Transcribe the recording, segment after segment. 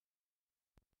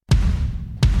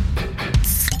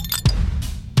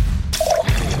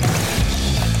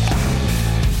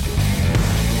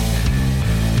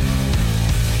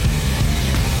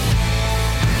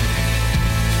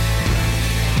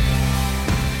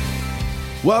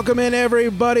Welcome in,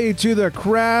 everybody, to the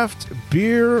Craft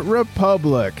Beer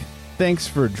Republic. Thanks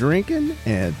for drinking,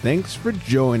 and thanks for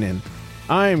joining.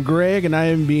 I'm Greg, and I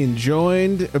am being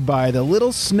joined by the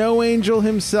little snow angel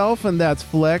himself, and that's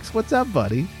Flex. What's up,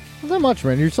 buddy? Not much,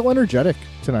 man. You're so energetic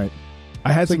tonight.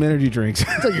 I had some energy drinks.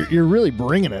 It's like you're really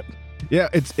bringing it. Yeah,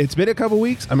 it's been a couple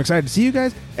weeks. I'm excited to see you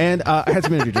guys, and I had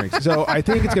some energy drinks. So I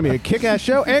think it's going to be a kick-ass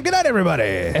show, and good night, everybody.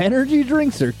 Energy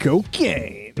drinks are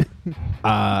cocaine.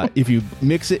 If you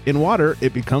mix it in water,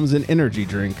 it becomes an energy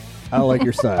drink. I like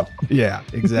your style. Yeah,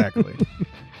 exactly.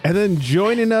 And then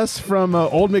joining us from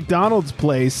Old McDonald's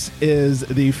place is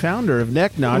the founder of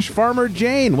Neck Nosh, Farmer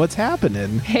Jane. What's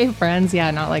happening? Hey, friends.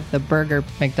 Yeah, not like the burger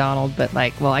McDonald, but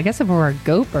like, well, I guess if it were a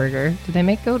goat burger, do they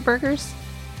make goat burgers?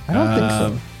 I don't think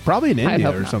so. Probably in India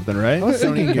hope or not. something, right? I was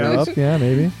thinking Europe. Yeah,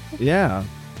 maybe. Yeah.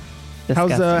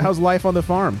 Disgusting. How's life on the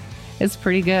farm? It's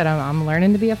pretty good. I'm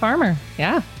learning to be a farmer.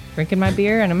 Yeah, drinking my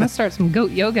beer, and I'm gonna start some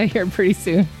goat yoga here pretty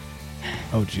soon.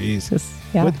 Oh, geez.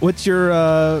 Yeah. What's your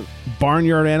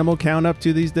barnyard animal count up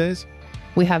to these days?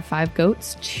 We have 5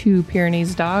 goats, 2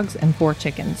 Pyrenees dogs, and 4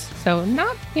 chickens. So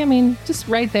just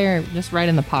right there, just right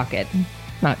in the pocket.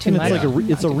 Not too And much. it's like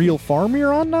it's a real farm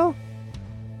you're on now?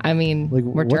 I mean, Like,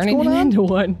 we're what's turning going it on? into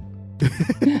one.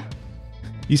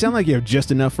 You sound like you have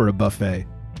just enough for a buffet.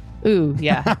 Ooh,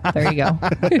 yeah. There you go.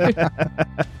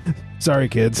 Sorry,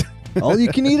 kids. All you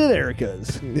can eat at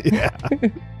Erica's. Yeah.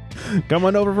 Come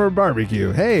on over for a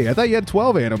barbecue. Hey, I thought you had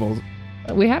 12 animals.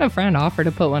 We had a friend offer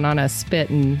to put one on a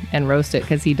spit and roast it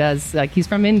because he does, like, he's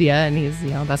from India and he's,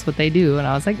 that's what they do. And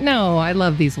I was like, no, I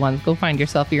love these ones. Go find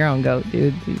yourself your own goat,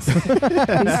 dude. He's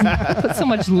put so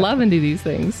much love into these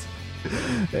things.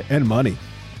 And money.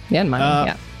 Yeah, and money,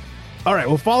 yeah. All right,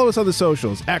 well, follow us on the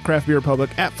socials, at Craft Beer Republic,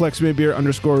 at FlexMidBeer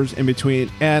 _ in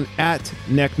between, and at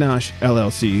Necknosh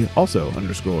LLC, also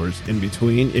 _ in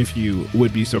between, if you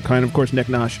would be so kind. Of course,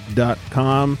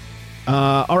 necknosh.com.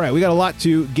 All right, we got a lot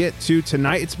to get to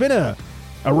tonight. It's been a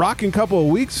rocking couple of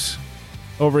weeks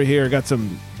over here. Got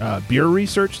some beer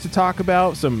research to talk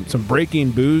about, some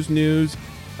breaking booze news,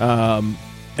 and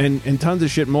tons of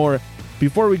shit more.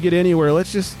 Before we get anywhere,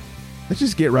 let's just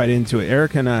get right into it.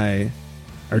 Eric and I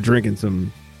are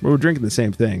we're drinking the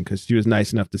same thing because she was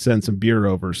nice enough to send some beer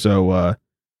over. So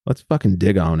let's fucking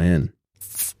dig on in.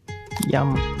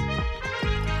 Yum.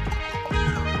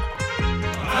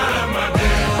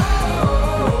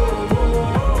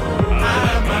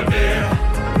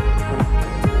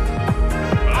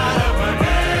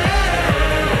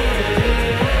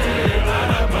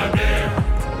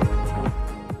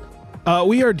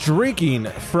 We are drinking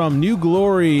from New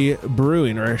Glory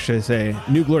Brewing, or should I say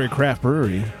New Glory Craft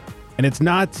Brewery. And it's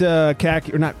not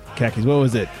khakis. What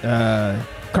was it?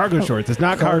 Cargo shorts. It's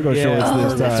not cargo shorts Oh,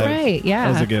 this time. that's right. Yeah.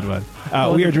 That was a good one.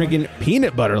 We are drinking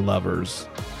Peanut Butter Lovers.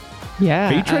 Yeah.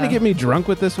 Are you trying to get me drunk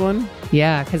with this one?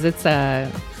 Yeah, because it's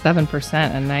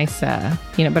 7%, a nice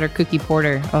peanut butter cookie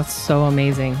porter. Oh, it's so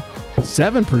amazing.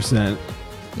 7%.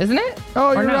 Isn't it? Oh,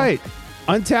 Or you're no? right.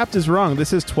 Untapped is wrong.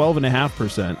 This is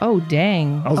 12.5%. Oh,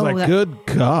 dang. I was good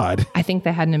God. I think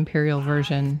they had an imperial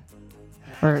version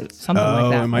or something like Oh,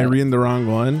 that. am I reading the wrong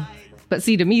one? But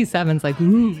see, to me, 7's like,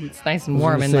 ooh, it's nice and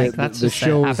warm, and like that's the just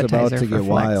show an is appetizer about to for get Flex.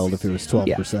 wild if it was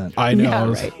 12%. I know. Yeah,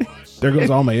 right. There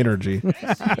goes all my energy.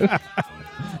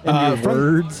 And your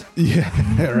words.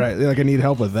 Yeah, right. Like I need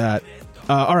help with that.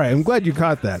 All right, I'm glad you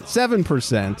caught that.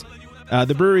 7%.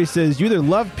 The brewery says you either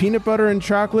love peanut butter and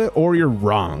chocolate or you're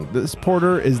wrong. This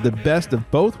porter is the best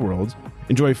of both worlds.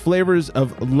 Enjoy flavors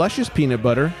of luscious peanut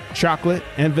butter, chocolate,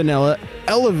 and vanilla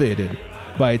elevated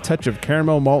by a touch of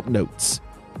caramel malt notes.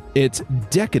 It's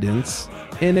decadence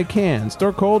in a can.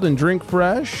 Store cold and drink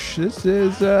fresh. This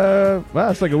is,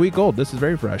 it's like a week old. This is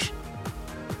very fresh,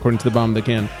 according to the bottom of the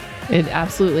can. It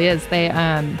absolutely is. They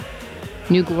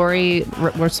New Glory,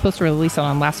 we're supposed to release it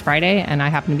on last Friday, and I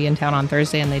happened to be in town on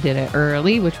Thursday, and they did it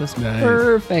early, which was Nice.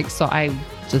 perfect. So I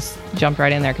just jumped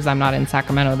right in there because I'm not in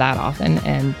Sacramento that often,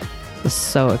 and was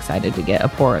so excited to get a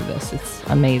pour of this. It's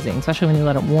amazing, especially when you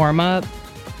let it warm up.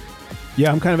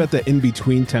 Yeah, I'm kind of at the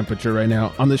in-between temperature right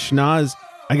now. On the schnoz,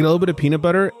 I get a little bit of peanut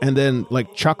butter and then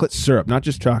like chocolate syrup. Not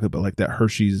just chocolate, but like that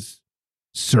Hershey's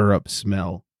syrup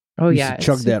smell. Oh, I used yeah. to it's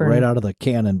chug that super- right out of the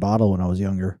can and bottle when I was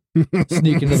younger.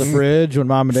 Sneak into the fridge when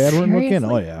mom and dad weren't looking.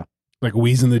 Oh, yeah. Like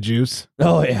wheezing the juice.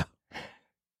 Oh, yeah.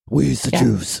 Where's the Yeah.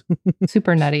 juice?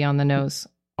 Super nutty on the nose.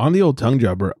 On the old tongue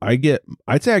jobber, I'd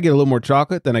say I get a little more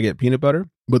chocolate than I get peanut butter.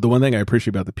 But the one thing I appreciate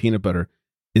about the peanut butter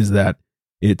is that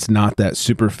it's not that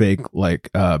super fake like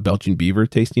Belgian Beaver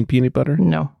tasting peanut butter.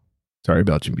 No. Sorry,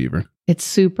 Belgian Beaver. It's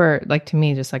super, like, to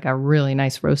me, just like a really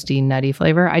nice roasty, nutty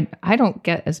flavor. I don't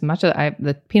get as much of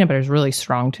the peanut butter is really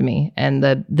strong to me. And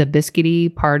the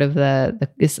biscuity part of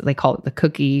they call it the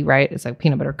cookie, right? It's like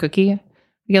peanut butter cookie.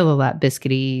 You get a little of that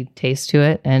biscuity taste to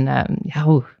it. And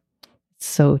it's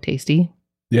so tasty.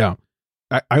 Yeah.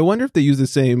 I wonder if they use the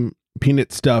same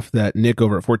peanut stuff that Nick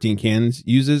over at 14 Cans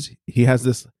uses. He has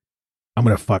this, I'm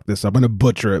going to fuck this up. I'm going to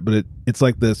butcher it, but it's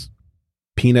like this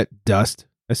peanut dust,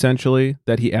 essentially,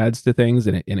 that he adds to things,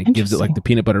 and it gives it like the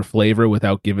peanut butter flavor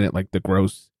without giving it like the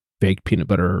gross fake peanut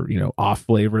butter, off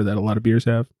flavor that a lot of beers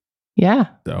have. Yeah.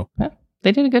 So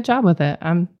they did a good job with it.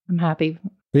 I'm happy.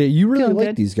 Yeah, you really Feeling like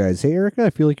good. these guys. Hey, Erica, I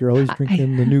feel like you're always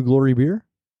drinking the New Glory beer.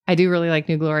 I do really like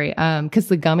New Glory. Because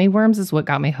the gummy worms is what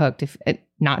got me hooked.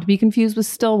 Not to be confused with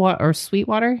Stillwater or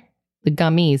Sweetwater. The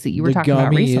gummies that you were talking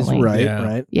about recently. Right, Yeah.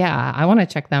 right. Yeah, I want to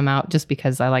check them out just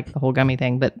because I like the whole gummy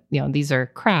thing. But these are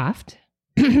craft,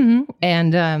 and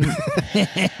and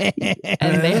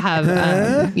they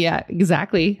have yeah,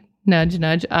 exactly. Nudge,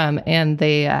 nudge. And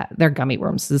their gummy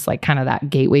worms is like kind of that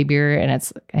gateway beer, and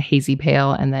it's a hazy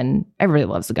pale. And then everybody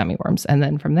loves the gummy worms. And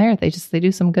then from there, they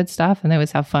do some good stuff, and they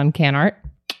always have fun can art.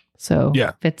 So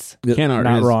Yeah. fits. Can art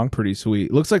Not is wrong. pretty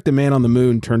sweet. Looks like the man on the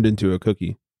moon turned into a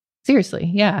cookie. Seriously,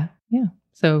 yeah.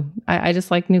 So I just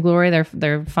like New Glory.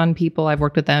 They're fun people. I've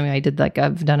worked with them.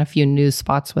 I've done a few news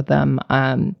spots with them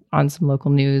on some local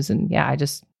news, and yeah,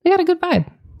 they got a good vibe.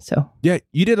 So Yeah,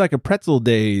 you did like a pretzel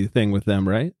day thing with them,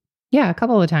 right? yeah, a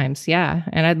couple of times, yeah.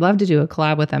 And I'd love to do a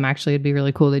collab with them. Actually, it'd be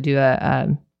really cool to do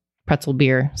a pretzel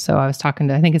beer. So I was talking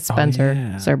to, I think it's Spencer,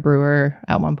 it's our brewer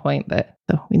at one point, but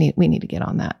so we need to get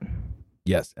on that.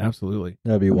 Yes, absolutely.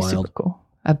 That'd be It'd be wild. super cool.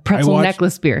 A pretzel watched-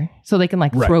 necklace beer, so they can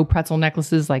like Right. throw pretzel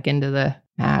necklaces like into the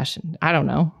mash. And I don't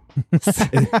know. I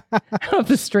don't know if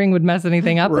the string would mess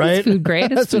anything up. But Right? it's food grade.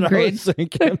 It's That's food what I grade. was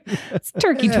thinking. It's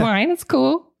turkey Yeah. twine. It's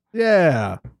cool.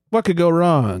 Yeah. What could go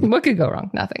wrong? What could go wrong?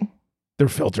 Nothing. Their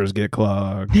filters get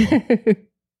clogged.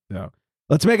 So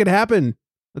let's make it happen.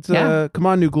 Let's Yeah. come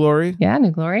on, New Glory. Yeah,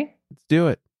 New Glory. Let's do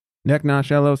it. Neck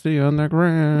Nosh LLC on the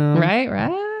ground. Right.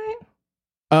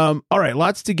 All right,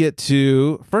 lots to get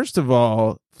to. First of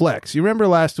all, Flex, you remember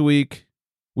last week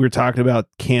we were talking about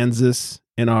Kansas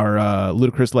and our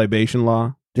ludicrous libation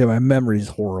law? Yeah, my memory's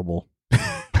horrible.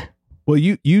 Well,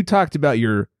 you talked about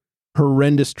your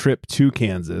horrendous trip to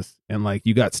Kansas and like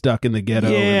you got stuck in the ghetto.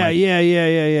 and, like,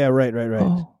 Yeah. Right.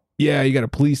 Oh. yeah, you got a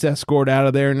police escort out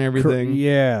of there and everything.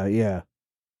 Yeah.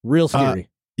 Real scary.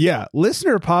 Yeah,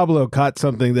 listener Pablo caught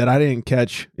something that I didn't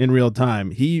catch in real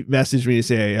time. He messaged me to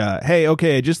say, hey,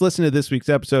 okay, I just listened to this week's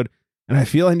episode, and I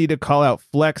feel I need to call out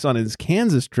Flex on his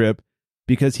Kansas trip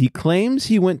because he claims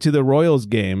he went to the Royals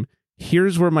game.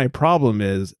 Here's where my problem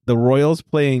is. The Royals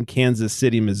play in Kansas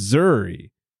City, Missouri.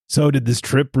 So did this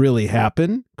trip really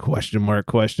happen? Question mark.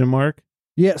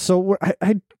 Yeah, so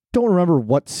I don't remember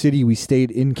what city we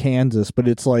stayed in Kansas, but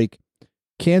it's like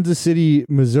Kansas City,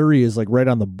 Missouri is like right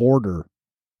on the border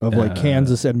of like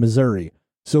Kansas and Missouri.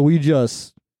 So we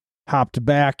just hopped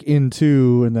back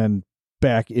into and then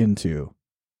back into.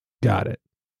 Got it.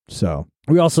 So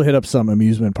we also hit up some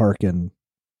amusement park in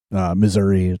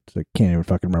Missouri. I can't even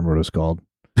fucking remember what it was called.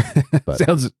 But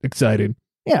Sounds exciting.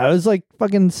 yeah, it was like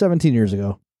fucking 17 years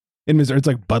ago. In Missouri, it's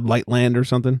like Bud Light Land or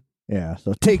something. Yeah,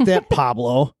 so take that,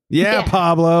 Pablo. Yeah, Yeah.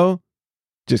 Pablo.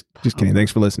 Just kidding.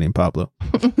 Thanks for listening, Pablo.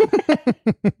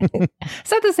 Is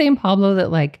that the same Pablo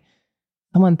that like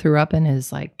someone threw up in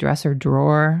his like dresser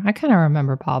drawer? I kind of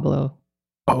remember Pablo.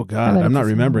 Oh I God, bet I'm it's not the same-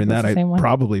 remembering it's that. the I same one.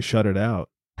 probably shut it out.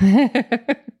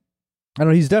 I know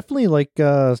he's definitely like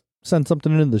sent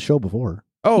something in the show before.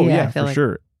 Oh Yeah, yeah, I feel for like-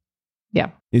 sure.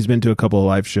 Yeah. He's been to a couple of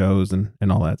live shows and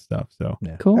all that stuff. So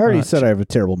Yeah. Cool. I already Uh, said I have a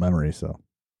terrible memory, so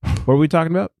what were we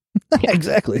talking about?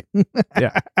 exactly.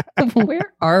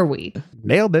 Where are we?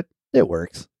 Nailed it. It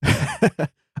works.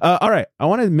 All right. I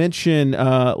want to mention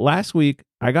last week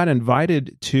I got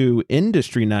invited to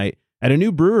Industry Night at a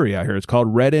new brewery out here. It's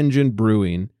called Red Engine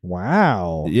Brewing.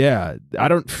 Wow. Yeah, I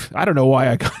don't know why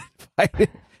I got invited.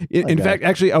 In Okay. fact,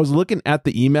 actually, I was looking at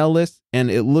the email list,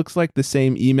 and it looks like the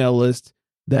same email list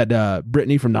that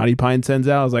Brittany from Naughty Pine sends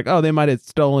out. I was like, oh, they might have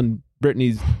stolen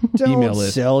Brittany's Don't email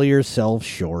list. sell yourself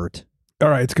short. All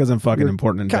right, it's because I'm fucking You're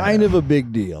important. and Kind bad. of a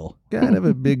big deal. kind of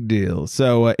a big deal.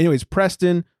 So, anyways,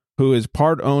 Preston, who is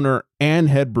part owner and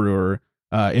head brewer,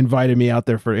 invited me out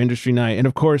there for Industry Night, and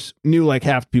of course, knew like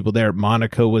half the people there.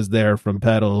 Monica was there from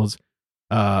Pedals.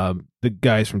 The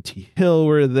guys from T Hill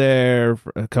were there.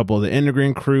 A couple of the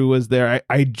Integrin crew was there.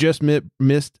 I just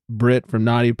missed Britt from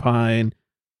Naughty Pine.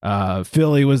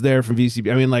 Philly was there from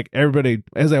VCB. I mean, like everybody.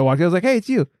 As I walked, I was like, "Hey, it's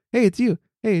you! Hey, it's you!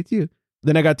 Hey, it's you!"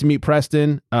 Then I got to meet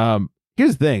Preston.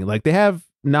 Here's the thing: like they have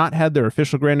not had their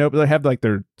official grand opening. They have like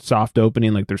their soft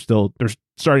opening, like they're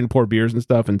starting to pour beers and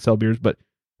stuff and sell beers, but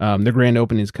their grand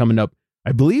opening is coming up,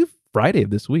 I believe, Friday of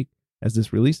this week as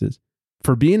this releases.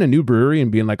 For being a new brewery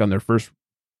and being like on their first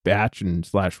batch and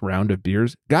 / round of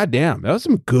beers, goddamn, that was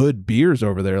some good beers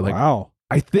over there. Like, wow.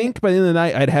 I think by the end of the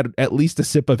night, I'd had at least a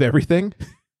sip of everything.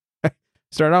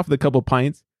 Started off with a couple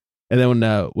pints. And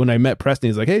then when I met Preston,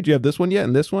 he's like, hey, do you have this one yet?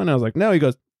 And this one? I was like, no. He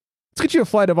goes, let's get you a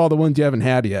flight of all the ones you haven't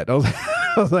had yet. I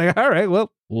was like, all right,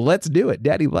 well, let's do it.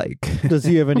 Daddy like. Does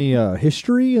he have any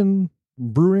history in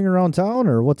brewing around town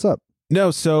or what's up?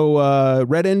 No. So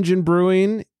Red Engine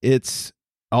Brewing, it's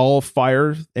all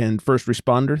fire and first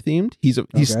responder themed. He's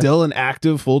still an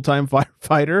active full-time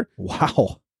firefighter.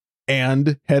 Wow.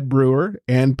 And head brewer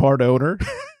and part owner.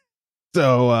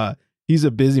 So he's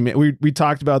a busy man. We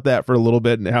talked about that for a little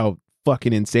bit and how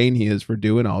fucking insane he is for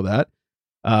doing all that.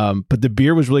 But the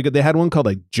beer was really good. They had one called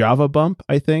like Java Bump,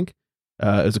 I think.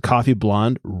 It was a coffee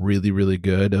blonde, really, really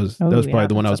good. That was probably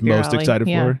the one I was most excited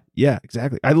for. Yeah,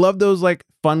 exactly. I love those like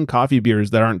fun coffee beers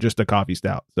that aren't just a coffee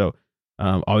stout. So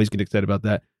always get excited about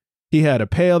that. He had a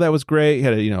pale that was great. He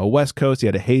had a West Coast. He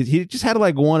had a haze. He just had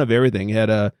like one of everything. He had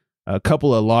a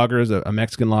couple of lagers, a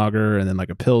Mexican lager, and then like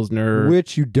a Pilsner.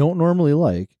 Which you don't normally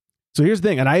like. So here's the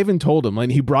thing, and I even told him, when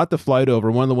he brought the flight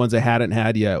over, one of the ones I hadn't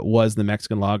had yet was the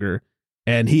Mexican lager.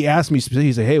 And he asked me specifically,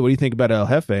 he said, hey, what do you think about El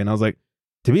Jefe? And I was like,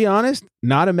 to be honest,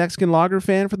 not a Mexican lager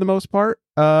fan for the most part.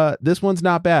 This one's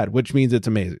not bad, which means it's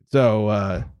amazing.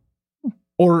 So,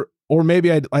 or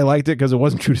maybe I liked it because it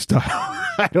wasn't true to style.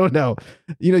 I don't know.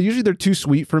 Usually they're too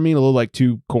sweet for me, and a little like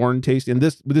too corn taste. And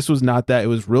this was not that. It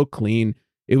was real clean.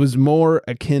 It was more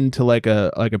akin to like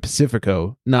a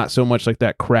Pacifico, not so much like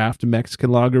that craft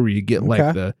Mexican lager where you get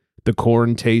like the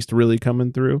corn taste really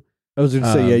coming through. I was going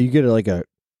to say, yeah, you get like a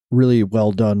really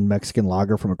well done Mexican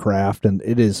lager from a craft, and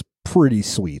it is pretty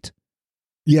sweet.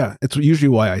 Yeah, it's usually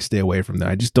why I stay away from that.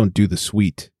 I just don't do the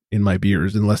sweet in my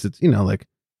beers unless it's like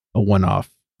a one-off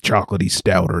chocolatey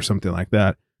stout or something like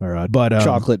that. Or but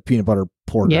chocolate peanut butter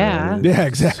porter. Yeah,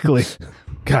 exactly.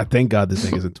 God, thank God this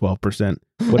thing isn't 12%.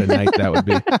 What a night that would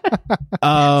be.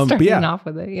 Starting off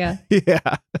with it, yeah.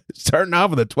 Yeah, starting off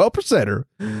with a 12%er.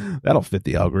 That'll fit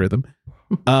the algorithm.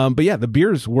 But yeah, the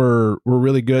beers were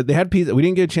really good. They had pizza. We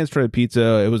didn't get a chance to try the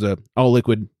pizza. It was a all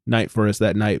liquid night for us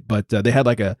that night, but they had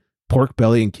like a pork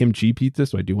belly and kimchi pizza,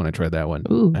 so I do want to try that one.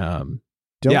 Ooh. I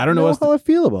don't know how I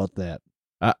feel about that.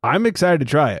 I'm excited to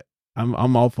try it.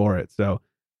 I'm all for it. So,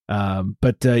 I'm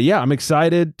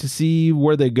excited to see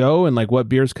where they go and like what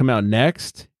beers come out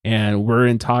next. And we're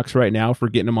in talks right now for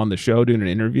getting them on the show, doing an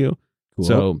interview. Cool.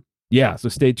 So so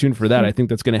stay tuned for that. I think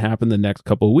that's going to happen the next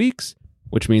couple of weeks,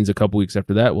 which means a couple weeks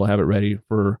after that, we'll have it ready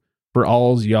for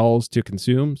alls y'alls to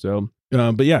consume. So,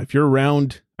 if you're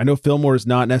around, I know Fillmore is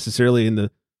not necessarily in the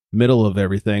middle of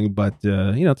everything, but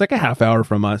it's like a half hour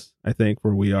from us, I think,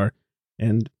 where we are.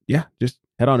 And just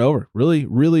head on over. Really,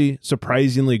 really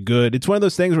surprisingly good. It's one of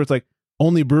those things where it's like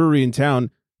only brewery in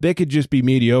town. They could just be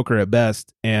mediocre at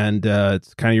best, and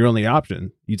it's kind of your only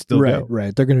option. You'd still go.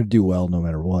 Right. They're going to do well no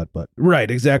matter what. But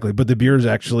right, exactly. But the beer is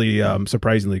actually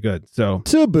surprisingly good. So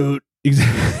to boot.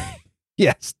 Exactly.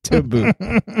 Yes, to boot.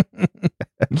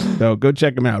 So go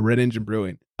check them out. Red Engine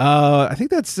Brewing. I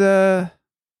think that's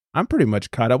I'm pretty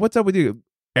much caught up. What's up with you,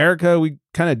 Erica? We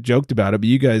kind of joked about it, but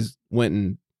you guys went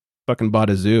and fucking bought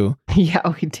a zoo. Yeah,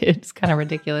 we did. It's kind of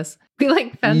ridiculous. We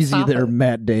like fenced easy off there,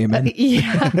 Matt Damon.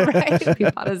 Yeah, right. We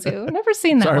bought a zoo. Never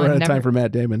seen that Sorry, one. we're out of time for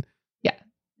Matt Damon. Yeah,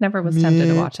 never was tempted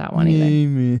to watch that one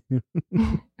either.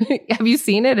 Have you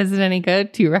seen it? Is it any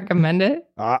good? Do you recommend it?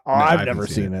 I've never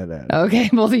seen it. Okay,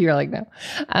 both of you are like,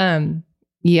 no.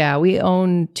 Yeah, we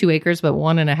own 2 acres, but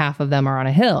 1.5 of them are on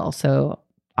a hill. So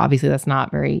obviously that's not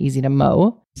very easy to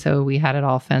mow. So we had it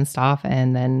all fenced off,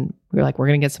 and then we were like, we're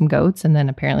going to get some goats. And then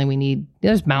apparently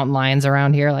there's mountain lions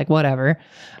around here, like whatever.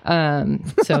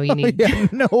 So you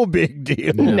need no big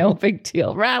deal. No big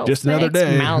deal. Rattlesnakes, just another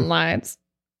day. Mountain lions.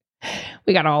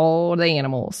 We got all the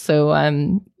animals.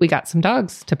 So we got some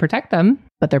dogs to protect them,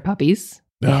 but they're puppies.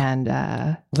 Oh. And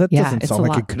that doesn't sound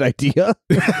like a good idea.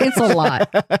 It's a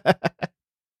lot.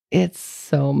 It's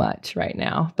so much right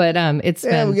now, but it's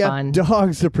been we got fun.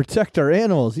 Dogs to protect our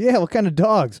animals. Yeah, what kind of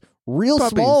dogs? Real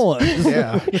Puppies. Small ones.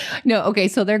 Yeah. No, okay,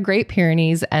 so they're Great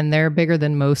Pyrenees, and they're bigger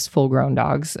than most full-grown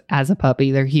dogs as a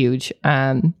puppy. They're huge.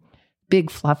 Big,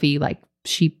 fluffy, like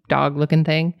sheepdog looking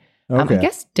thing. Okay. I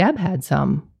guess Deb had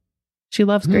some. She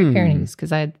loves Great Pyrenees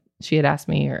because she had asked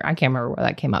me, or I can't remember where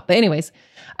that came up. But anyways,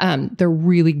 they're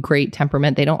really great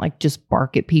temperament. They don't like just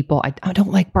bark at people. I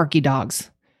don't like barky dogs.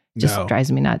 Just drives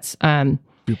me nuts.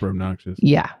 You're Super obnoxious.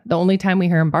 Yeah. The only time we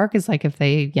hear them bark is like if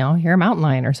they, hear a mountain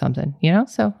lion or something,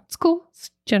 So it's cool. It's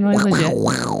generally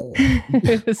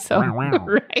legit. So,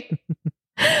 right.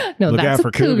 No, Look out that's for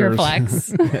a cougar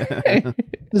cougars. flex.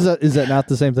 Is that not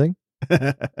the same thing?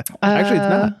 Actually, it's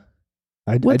not.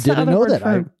 I What's the didn't other know word that.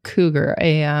 for cougar?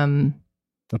 A A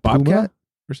bobcat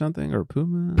or something, or a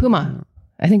puma. puma.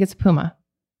 I think it's puma.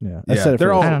 Yeah, Yeah, said it they're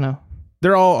for- all- I don't know.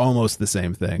 They're all almost the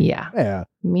same thing. Yeah. yeah,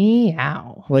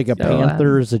 Meow. like a So,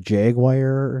 panther is a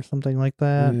jaguar or something like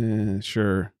that.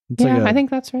 Sure. It's Yeah, like I think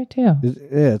that's right too.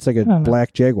 it's like a I don't know.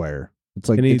 black jaguar. It's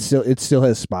like And he- it still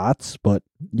has spots, but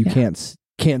you Yeah.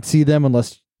 can't see them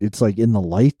unless it's like in the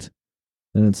light,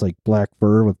 and it's like black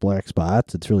fur with black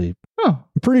spots. It's really, Oh,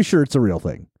 I'm pretty sure it's a real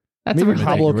thing. that's Maybe a real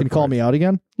Pablo thing. can call me out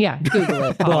again. Yeah, Google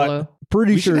it, Pablo.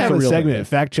 Pretty We sure should it's have a a real segment, thing.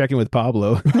 fact checking with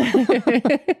Pablo.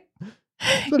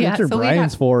 That's what Yeah, intern so we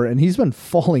Brian's have- for, and he's been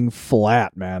falling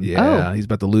flat, man. Yeah, he's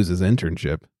about to lose his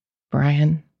internship.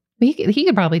 Brian. He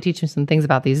could probably teach you some things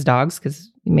about these dogs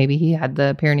because maybe he had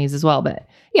the Pyrenees as well. But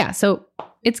yeah, so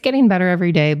it's getting better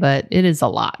every day, but it is a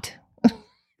lot.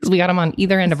 Because we got them on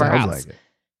either end of our Sounds house. like it.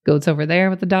 Goats over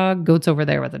there with the dog, goats over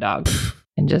there with the dog.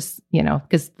 And just,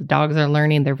 because the dogs are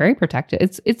learning, they're very protected.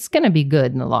 It's going to be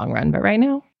good in the long run. But right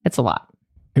now, it's a lot.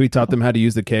 Have you taught them how to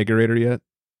use the kegerator yet?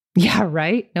 Yeah,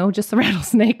 right? No, just the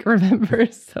rattlesnake, remember?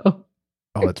 So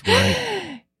Oh, that's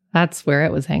right. that's where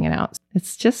it was hanging out.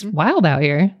 It's just wild out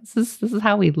here. This is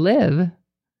how we live.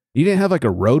 You didn't have like a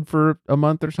road for a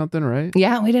month or something, right?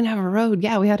 Yeah, we didn't have a road.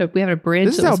 Yeah, we had a bridge.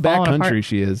 This is that how was falling backcountry apart.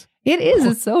 she is. It is.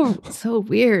 It's so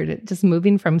weird. Just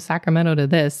moving from Sacramento to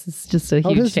this. It's just a How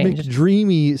huge does change.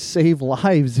 McDreamy save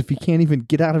lives if he can't even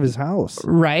get out of his house?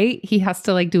 Right? He has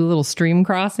to do a little stream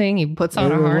crossing. He puts on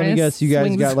a Let me harness. guess, you guys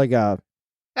swings- got like a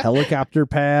helicopter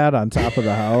pad on top of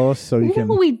the house so you can.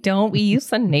 No, we don't. We use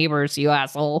the neighbors, you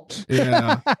asshole.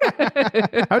 Yeah.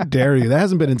 How dare you? That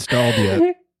hasn't been installed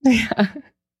yet.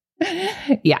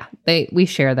 Yeah, we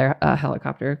share their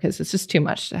helicopter because it's just too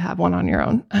much to have one on your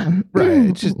own. Right.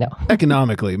 It's just no.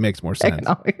 economically it makes more sense.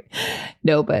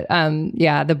 No, but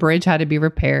yeah, the bridge had to be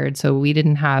repaired, so we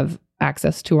didn't have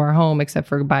access to our home except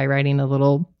for by riding a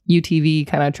little UTV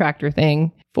kind of tractor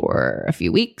thing for a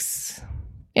few weeks.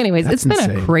 Anyways, That's it's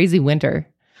been insane. a crazy winter,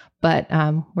 but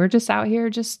we're just out here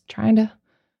just trying to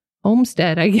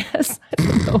homestead, I guess. I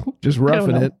don't know. Just I don't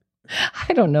roughing know. it.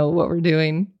 I don't know what we're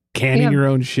doing. Canning Yeah. your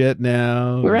own shit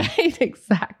now. Right,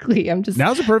 exactly. I'm just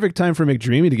Now's the perfect time for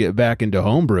McDreamy to get back into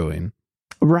home brewing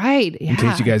right. in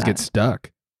case you guys get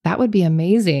stuck. that would be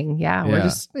amazing. Yeah, we're Yeah.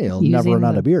 just You'll never run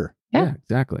out of beer. Yeah.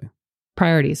 Exactly.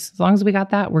 priorities. As long as we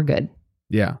got that, we're good.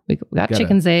 Yeah. We got Gotta-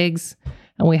 chicken's eggs,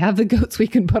 and we have the goats we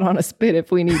can put on a spit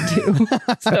if we need to.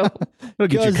 So, It'll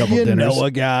get you a couple dinners. know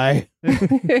a guy.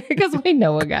 because we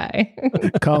know a guy,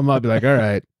 Call him up, be like, all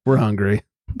right, we're hungry.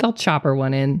 they'll chopper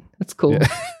one in. That's cool. Yeah.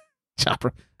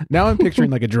 Chopper. Now I'm picturing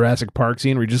like a Jurassic Park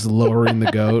scene where you're just lowering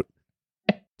the goat.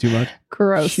 Too much?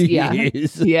 Gross. Yeah.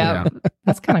 Jeez. Yeah.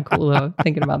 That's kind of cool though,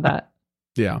 thinking about that.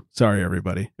 Yeah. Sorry,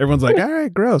 everybody. Everyone's like, all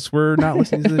right, gross. We're not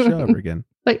listening to the show ever again.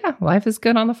 But yeah, life is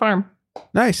good on the farm.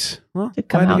 Nice. Well, To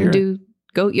come glad to out hear and it. do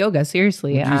goat yoga.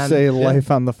 Seriously. Would you say life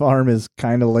on the farm is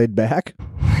kind of laid back?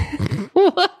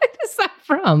 What is that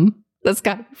from? That's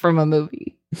got to be from a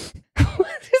movie.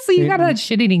 So you got that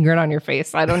shit-eating grin on your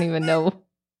face. I don't even know.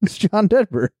 It's John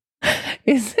Denver.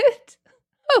 Is it?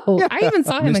 Oh, I even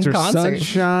saw him Mr. in concert.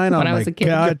 Sunshine when on I was my a kid.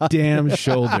 goddamn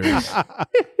shoulders.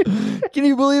 Can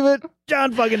you believe it?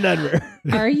 John fucking Denver.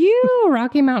 Are you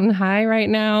Rocky Mountain High right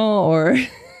now, or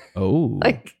Oh,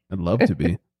 like? I'd love to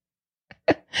be.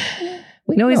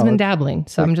 We know he's No, been dabbling,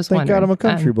 so I'm just Thank wondering. God I'm a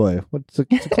country boy. It's a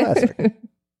classic.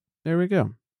 There we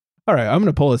go. All right, I'm going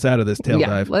to pull us out of this tail yeah,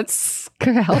 dive. let's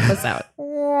help us out.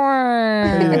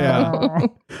 Yeah.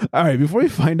 All right, before we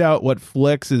find out what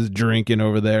Flex is drinking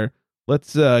over there,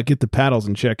 let's get the paddles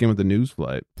and check in with the news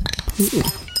flight.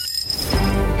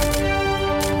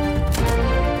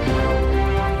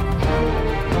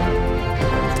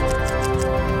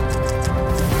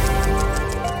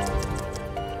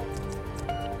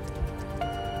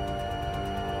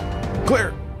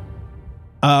 Clear.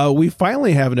 We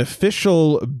finally have an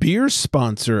official beer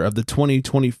sponsor of the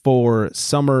 2024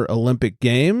 Summer Olympic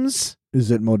Games. Is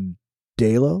it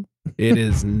Modelo? It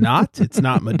is not. It's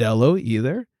not Modelo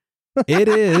either. It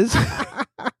is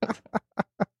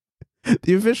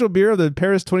the official beer of the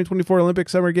Paris 2024 Olympic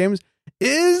Summer Games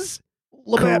is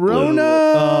Corona.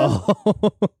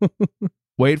 Oh.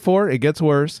 Wait for it. It gets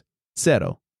worse.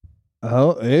 Cero.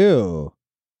 Oh, ew.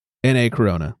 N.A.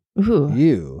 Corona. Ooh,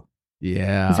 Ew.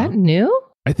 Yeah. is that new?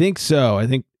 I think so. I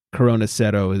think Corona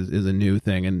Cero is a new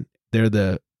thing, and they're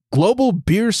the global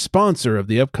beer sponsor of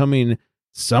the upcoming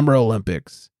Summer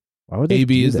Olympics. Why would they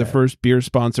AB do is the that? first beer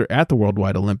sponsor at the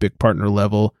Worldwide Olympic partner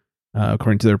level,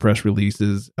 according to their press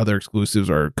releases. Other exclusives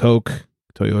are Coke,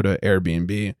 Toyota,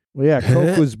 Airbnb. Well, yeah,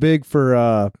 Coke was big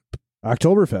for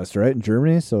Oktoberfest, right, in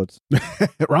Germany. So it's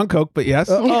Wrong Coke, but yes.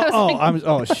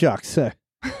 Shucks. I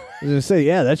was gonna say,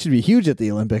 yeah, that should be huge at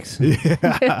the Olympics.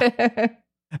 Yeah.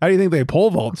 How do you think they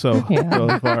pole vault so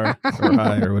far or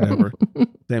high or whatever?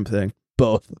 Same thing.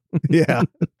 Both. Yeah,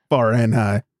 far and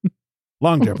high.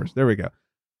 Long jumpers. There we go.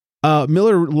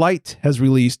 Miller Lite has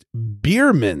released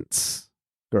beer mints.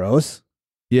 Gross.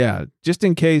 Yeah, just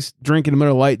in case drinking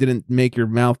Miller Lite didn't make your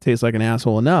mouth taste like an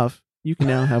asshole enough, you can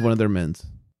now have one of their mints.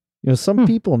 You know, some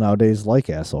people nowadays like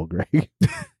asshole, Greg.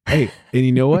 Hey, and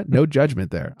you know what? No judgment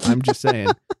there. I'm just saying,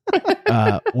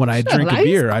 when I drink a That is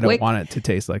beer, I don't quick. want it to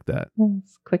taste like that.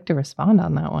 It's quick to respond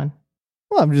on that one.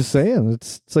 Well, I'm just saying,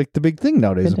 it's like the big thing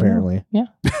nowadays. Good to know. Apparently, Yeah.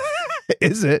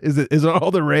 Is it? Is it all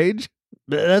the rage?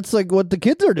 that's like what the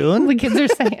kids are doing. The kids are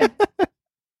saying.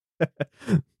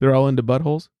 They're all into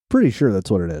buttholes? Pretty sure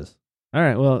that's what it is. All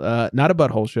right. Well, not a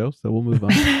butthole show, so we'll move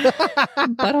on.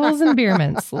 Buttholes and beer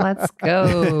mints. Let's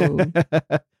go.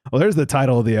 Well, there's the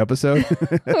title of the episode.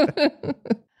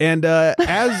 And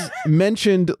as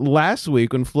mentioned last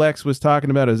week when Flex was talking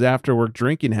about his after-work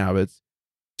drinking habits,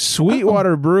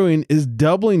 Sweetwater Brewing is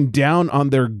doubling down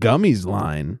on their gummies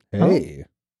line. Hey,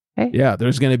 Yeah,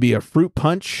 there's going to be a fruit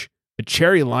punch, a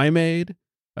cherry limeade,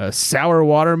 a sour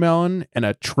watermelon, and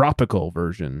a tropical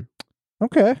version.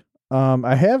 okay.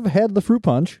 I have had the fruit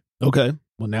punch. Okay.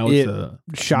 Well, now it's a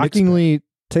Shockingly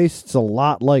tastes a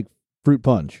lot like fruit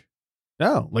punch,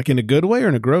 oh, like in a good way or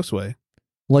in a gross way?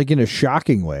 like in a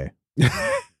shocking way.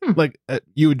 Like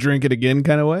you would drink it again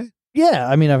kind of way? Yeah,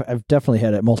 I mean, I've definitely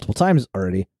had it multiple times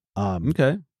already.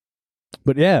 Okay.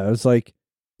 But yeah, it's like,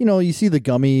 you know, you see the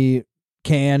gummy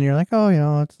can, and you're like, oh, you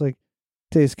know, it's like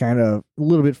tastes kind of a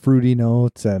little bit fruity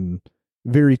notes and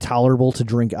very tolerable to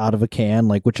drink out of a can.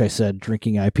 Like, which I said,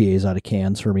 drinking IPAs out of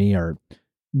cans for me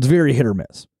it's very hit or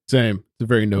miss. Same. It's a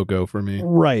very no-go for me.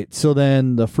 Right. So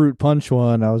then the fruit punch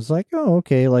one, I was like, oh,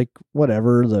 okay, like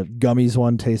whatever. The gummies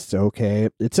one tastes okay.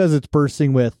 It says it's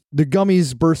bursting with the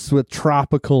gummies bursts with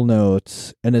tropical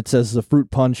notes, and it says the fruit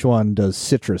punch one does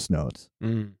citrus notes.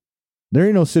 Mm. There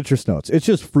ain't no citrus notes. It's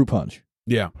just fruit punch.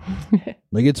 Yeah.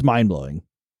 Like, it's mind blowing.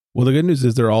 Well, the good news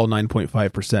is they're all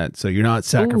 9.5%, so you're not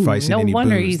sacrificing Ooh, any no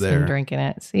wonder booze he's there. been drinking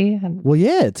it. See? Well,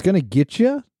 yeah, it's gonna get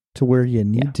you to where you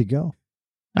need to go.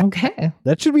 Okay.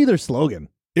 That should be their slogan.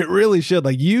 It really should.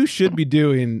 Like, you should be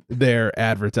doing their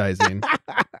advertising.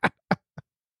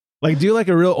 Like, do like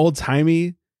a real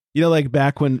old-timey, you know, like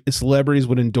back when celebrities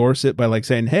would endorse it by like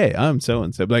saying, hey, I'm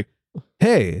so-and-so. Like,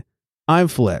 hey, I'm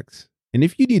Flex. And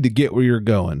if you need to get where you're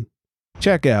going,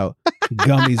 check out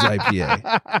Gummies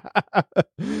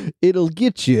IPA. It'll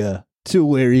get you to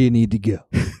where you need to go.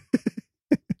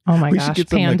 Oh my We should gosh. get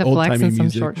some, like, Panda Flex old-timey and some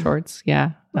music. short shorts.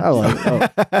 Yeah. I like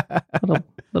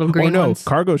Little Or green no, ones.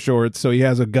 cargo shorts, so he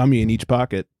has a gummy in each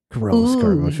pocket. gross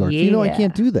cargo Ooh, shorts. You know, I yeah.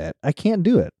 can't do that. I can't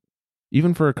do it.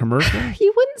 Even for a commercial?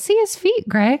 You wouldn't see his feet,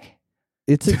 Greg.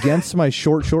 It's against my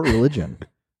short religion. To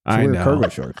I wear know. cargo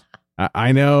shorts.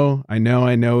 I know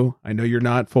you're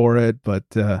not for it, but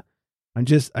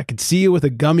I could see you with a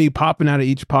gummy popping out of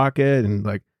each pocket and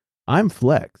like, I'm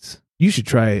Flex. You should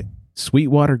try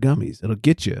Sweetwater gummies. It'll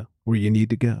get you where you need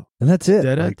to go. And that's it.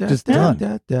 Da, da, Like, da, just da, done.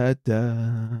 da, da,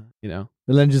 da. You know?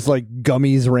 And then just like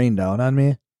gummies rain down on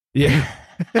me. Yeah.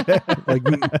 Like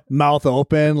mouth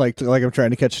open, like I'm trying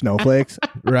to catch snowflakes.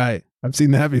 Right. I've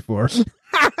seen that before.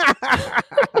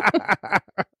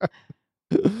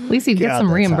 At least he'd get God, some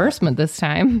that's reimbursement this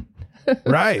time.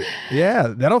 Right. Yeah.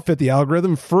 That'll fit the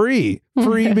algorithm. Free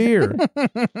beer.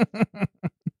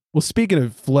 Well, speaking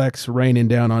of Flex raining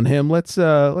down on him, let's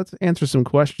answer some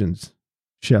questions,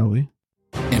 shall we?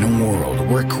 In a world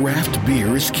where craft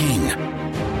beer is king,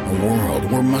 a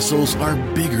world where muscles are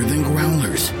bigger than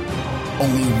growlers,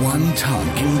 only one tongue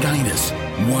can guide us.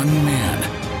 One man,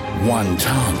 one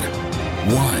tongue,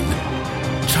 one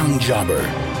tongue jobber.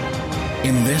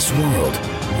 In this world,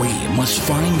 we must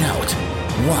find out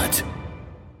what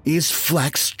is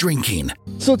Flex drinking.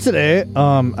 So today,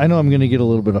 I know I'm going to get a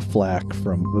little bit of flack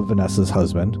from Vanessa's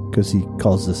husband because he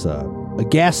calls this a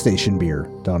gas station beer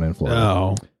down in Florida.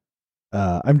 Oh.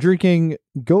 I'm drinking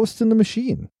Ghost in the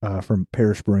Machine from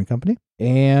Parish Brewing Company,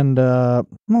 and I'm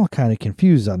all kind of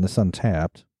confused on this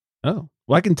Untapped. Oh.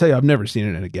 Well, I can tell you I've never seen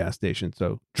it at a gas station,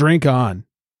 so drink on.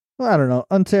 Well, I don't know.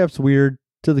 Untapped's weird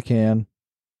to the can.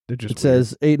 They're just It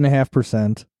says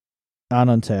 8.5% on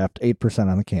Untapped, 8%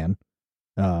 on the can.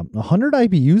 100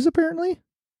 IBUs apparently.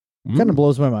 weird. Kind of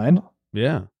blows my mind.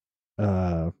 Yeah.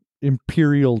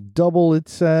 Imperial Double, it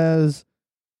says.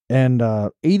 And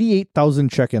 88,000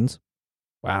 check-ins,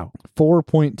 Wow.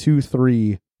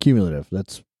 4.23 cumulative.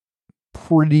 That's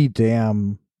pretty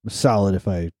damn solid if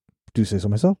I do say so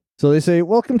myself. So they say,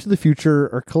 welcome to the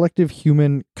future. Our collective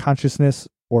human consciousness,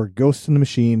 or ghost in the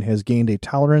machine, has gained a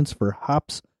tolerance for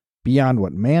hops beyond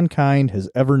what mankind has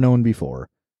ever known before.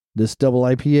 This double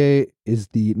IPA is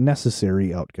the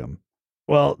necessary outcome.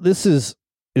 Well,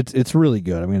 it's really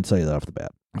good. I'm going to tell you that off the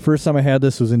bat. First time I had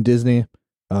this was in Disney.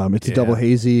 It's a double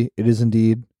hazy. It is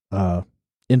indeed,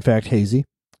 in fact, hazy.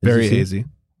 Very hazy.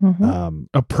 Mhm.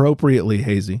 Appropriately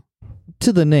hazy.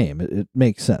 To the name, it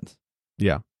makes sense.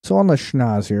 Yeah. So on the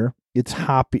schnoz here, it's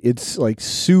hoppy. It's like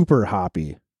super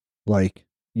hoppy. Like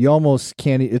you almost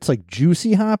can't. It's like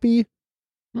juicy hoppy.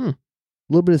 A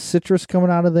little bit of citrus coming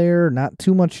out of there. Not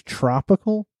too much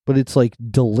tropical, but it's like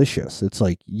delicious. It's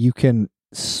like you can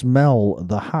smell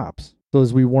the hops. So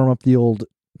as we warm up the old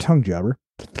tongue jabber,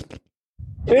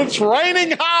 It's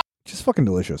raining hot. just fucking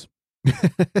delicious.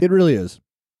 It really is.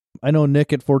 I know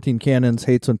Nick at 14 Cannons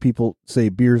hates when people say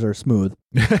beers are smooth.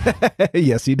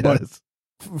 Yes, he does.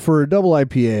 For a double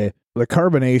IPA, the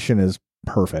carbonation is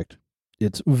perfect.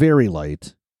 It's very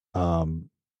light,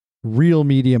 real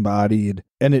medium bodied,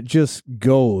 and it just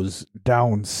goes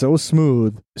down so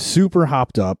smooth, super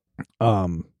hopped up.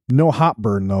 No hop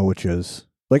burn though, which is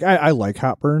like I like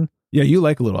hop burn, Yeah, you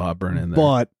like a little hot burn in there.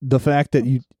 but the fact that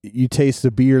you taste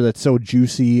the beer that's so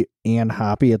juicy and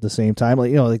hoppy at the same time,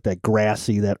 like like that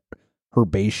grassy, that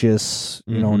herbaceous,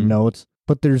 Mhm. notes.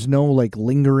 But there's no like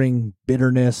lingering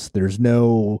bitterness. There's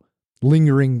no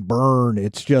lingering burn.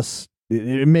 It's just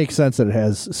it makes sense that it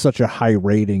has such a high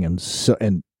rating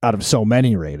and out of so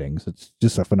many ratings, it's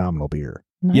just a phenomenal beer.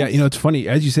 Yeah, Nice. it's funny.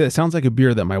 As you say, it sounds like a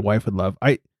beer that my wife would love.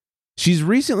 She's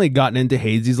recently gotten into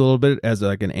hazies a little bit as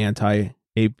like an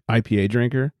anti-IPA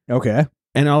drinker. Okay.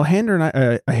 And I'll hand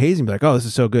her a hazy and be like, oh, this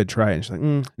is so good. Try it. And she's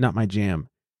like, not my jam.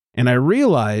 And I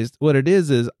realized what it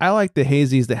is I like the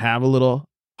hazies that have a little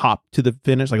hop to the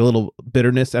finish, like a little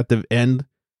bitterness at the end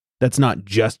that's not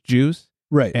just juice.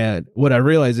 Right. And what I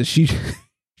realized is she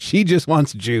just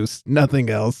wants juice, nothing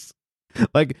else.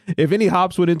 Like if any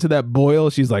hops went into that boil,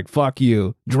 she's like, fuck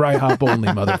you. Dry hop only,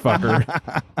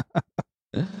 motherfucker.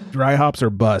 Dry hops or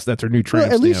bust. That's her new tramp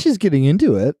Well, at least stamp. she's getting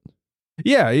into it.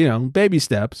 Yeah, baby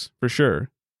steps for sure.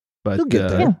 But She'll get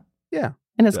there. yeah.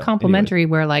 And it's So, complimentary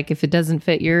where like if it doesn't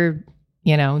fit your,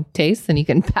 taste, then you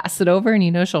can pass it over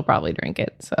and she'll probably drink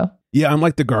it. So Yeah, I'm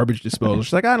like the garbage disposal.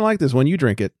 She's like, I don't like this one. You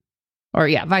drink it. or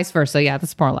yeah, vice versa. Yeah,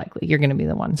 that's more likely. You're gonna be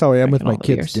the one. That's how I am with drinking my all the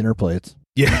kids' beers. dinner plates.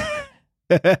 Yeah.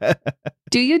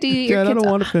 Do you eat your I kids?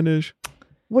 don't want to finish.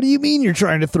 What do you mean you're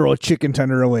trying to throw a chicken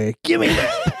tender away? Give me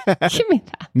that. Give me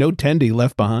that. No tendy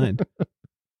left behind.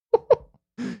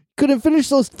 Couldn't finish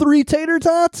those 3 tater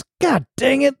tots? God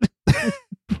dang it.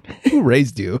 Who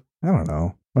raised you? I don't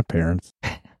know. My parents.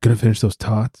 Gonna finish those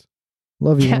tots.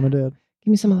 Love you, Yeah. Mom and Dad.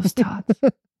 Give me some of those tots.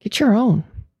 Get your own.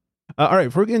 All right,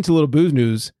 before we get into a little booze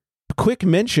news, quick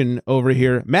mention over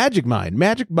here, Magic Mind.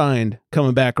 Magic Mind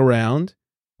coming back around.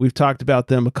 We've talked about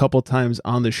them a couple times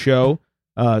on the show.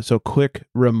 So quick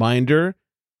reminder.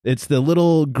 It's the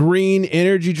little green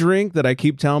energy drink that I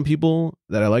keep telling people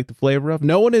that I like the flavor of.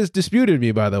 No one has disputed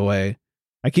me, by the way.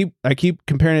 I keep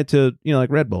comparing it to, like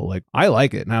Red Bull. Like I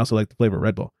like it, and I also like the flavor of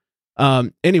Red Bull.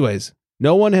 Anyways,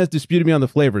 no one has disputed me on the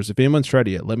flavors. If anyone's tried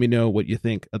it yet, let me know what you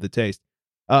think of the taste.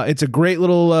 It's a great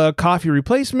little coffee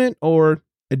replacement or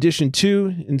addition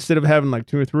to. Instead of having like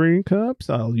 2 or 3 cups,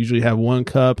 I'll usually have 1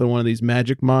 cup in one of these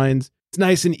Magic Minds. It's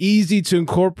nice and easy to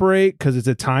incorporate because it's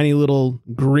a tiny little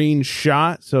green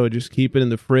shot. So just keep it in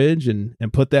the fridge and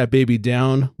put that baby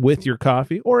down with your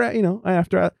coffee. Or,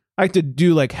 after I like to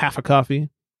do like half a coffee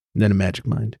and then a Magic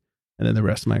Mind and then the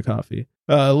rest of my coffee.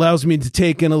 Allows me to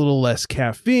take in a little less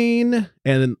caffeine.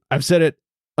 And I've said it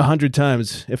 100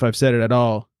 times if I've said it at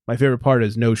all. My favorite part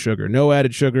is no sugar, no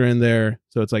added sugar in there.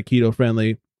 So it's like keto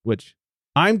friendly, which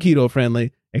I'm keto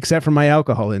friendly, except for my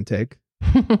alcohol intake.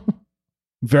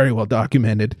 Very well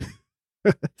documented.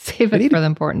 Save it for the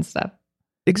important stuff.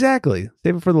 Exactly.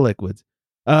 Save it for the liquids.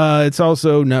 It's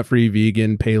also nut-free,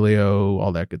 vegan, paleo,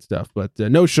 all that good stuff. But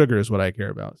no sugar is what I care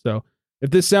about. So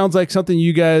if this sounds like something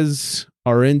you guys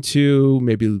are into,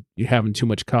 maybe you're having too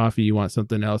much coffee, you want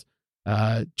something else,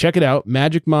 check it out.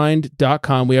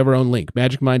 MagicMind.com. We have our own link.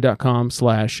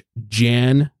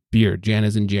 MagicMind.com/Jan Beer. Jan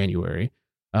is in January.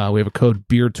 We have a code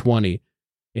BEER20.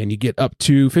 And you get up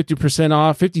to 50%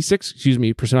 off,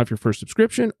 56% off your first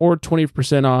subscription or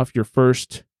 20% off your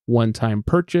first one-time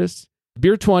purchase.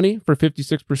 Beer 20 for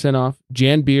 56% off.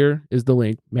 Jan Beer is the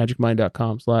link.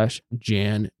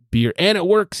 MagicMind.com/Jan Beer. And it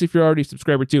works if you're already a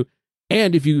subscriber too.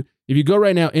 And if you go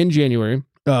right now in January,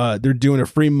 they're doing a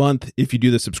free month if you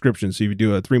do the subscription. So if you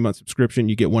do a 3-month subscription,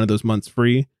 you get one of those months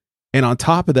free. And on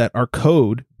top of that, our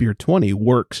code Beer20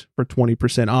 works for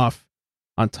 20% off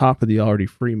on top of the already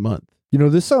free month. You know,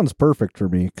 this sounds perfect for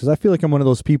me because I feel like I'm one of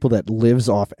those people that lives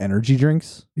off energy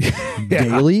drinks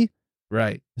daily.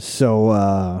 Right.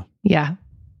 So, Yeah.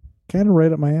 kind of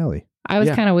right up my alley. I was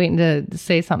Yeah. kind of waiting to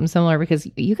say something similar because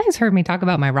you guys heard me talk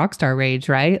about my Rockstar rage,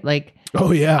 right? Like,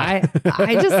 Oh, yeah.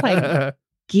 I just like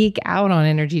geek out on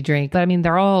energy drink. But I mean,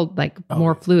 they're all like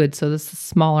more fluid. So this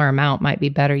smaller amount might be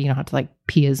better. You don't have to like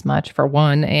pee as much for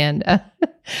one. And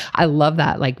I love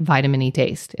that like vitamin E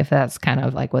taste, if that's kind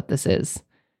of like what this is.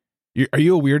 Are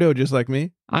you a weirdo just like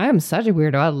me? I am such a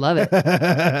weirdo. I love it.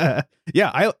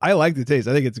 Yeah, I like the taste.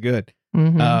 I think it's good.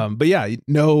 Mhm. But yeah,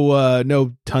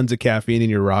 no tons of caffeine in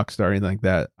your Rockstar or anything like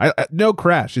that. No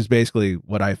crash is basically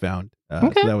what I found.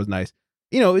 Okay. So that was nice.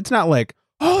 You know, it's not like,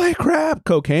 holy crap,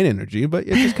 cocaine energy, but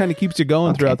it just kind of keeps you going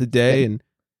Okay, throughout the day, good.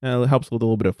 and it helps with a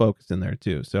little bit of focus in there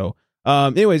too. So,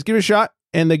 anyways, give it a shot,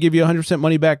 and they give you 100%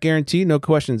 money back guarantee, no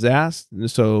questions asked.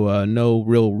 So, no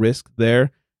real risk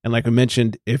there. And like I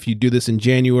mentioned, if you do this in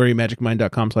January,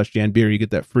 magicmind.com/janbeer, you get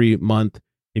that free month.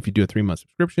 If you do a 3-month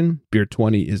subscription,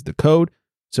 Beer20 is the code.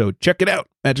 So check it out,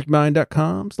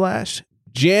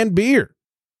 magicmind.com/janbeer.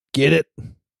 Get it.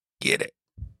 Get it.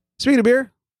 Speaking of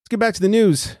beer, let's get back to the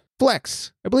news.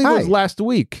 Flex, I believe it was Hi. last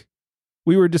week.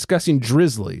 We were discussing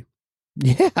Drizzly.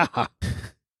 Yeah.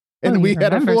 And Oh, we you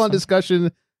had a remember full-on some.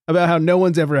 discussion about how no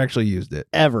one's ever actually used it.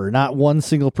 Ever. Not one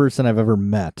single person I've ever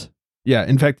met. Yeah,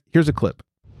 in fact, here's a clip.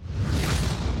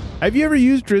 Have you ever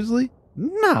used Drizzly?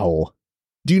 No.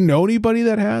 Do you know anybody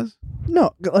that has?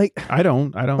 No. Like, I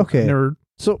don't. Okay. Nerd.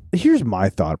 so here's my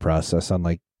thought process on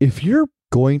like, if you're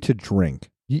going to drink,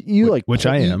 you like, Which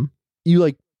I am. You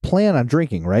like plan on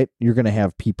drinking, right? You're going to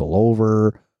have people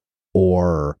over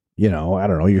or, you know, I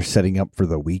don't know, you're setting up for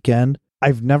the weekend.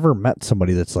 I've never met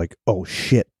somebody that's like, oh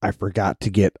shit, I forgot to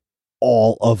get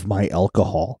all of my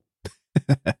alcohol.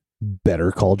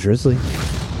 Better call Drizzly.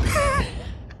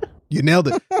 You nailed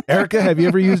it. Erica, have you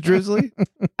ever used Drizzly?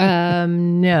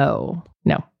 No,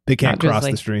 They can't Not cross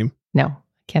Drizzly. the stream. no,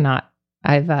 cannot.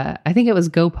 I think it was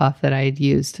GoPuff that I had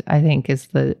used. I think is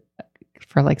for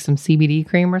like some CBD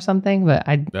cream or something, but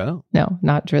No. no,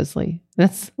 not Drizzly.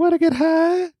 That's Want to get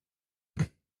high?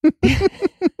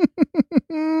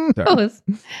 Sorry. close.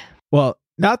 Well,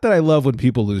 not that I love when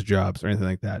people lose jobs or anything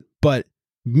like that, but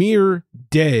mere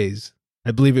days,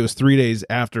 I believe it was 3 days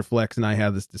after Flex and I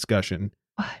had this discussion,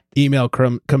 What? email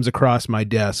comes across my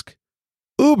desk.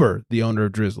 Uber, the owner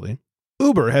of Drizzly,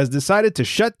 Uber has decided to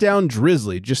shut down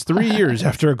Drizzly just 3 years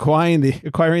after acquiring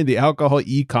the alcohol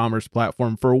e-commerce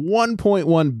platform for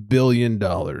 $1.1 billion.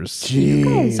 You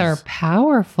guys are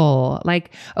powerful.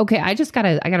 Like, okay, I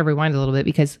gotta rewind a little bit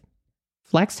because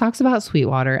Flex talks about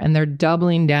Sweetwater and they're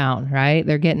doubling down, right?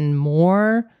 They're getting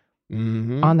more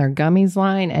Mhm. on their gummies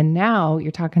line, and now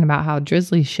you're talking about how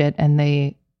Drizzly shit and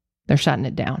they're shutting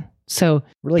it down. So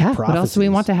We're like yeah, what else do we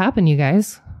prophecies. want to happen, you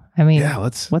guys? I mean, Yeah,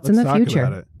 let's what's in the talk future?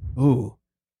 about it. Ooh.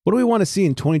 What do we want to see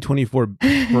in 2024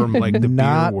 from like the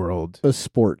Not- beer world? A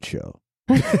sport show.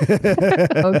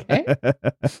 Okay.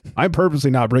 I'm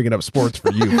purposely not bringing up sports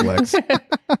for you, Flex.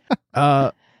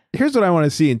 Here's what I want to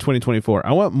see in 2024.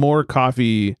 I want more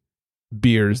coffee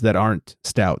beers that aren't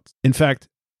stouts. In fact,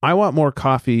 I want more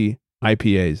coffee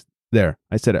IPAs. There,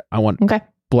 I said it. I want Okay.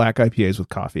 black IPAs with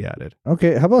coffee added.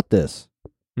 Okay, how about this?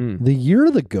 Hmm. The year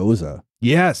of the Goza.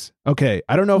 Yes. Okay.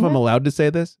 I don't know if I'm Okay. allowed to say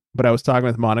this, but I was talking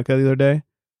with Monica the other day,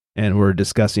 and we're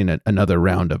discussing another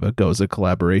round of a Goza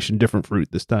collaboration, different fruit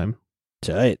this time.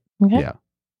 Tight. Okay. Yeah.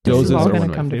 This is Gozas all are going one to of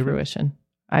my come to favorite. fruition.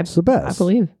 I It's the best.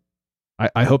 believe.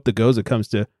 I hope the Goza comes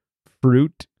to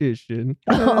fruition.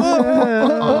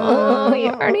 Oh, you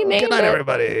already named Good night, it.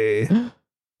 everybody.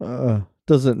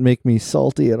 Doesn't make me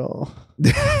salty at all.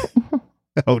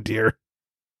 Oh dear.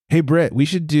 Hey Britt, we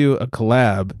should do a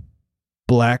collab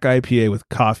black IPA with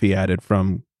coffee added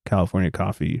from California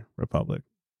Coffee Republic.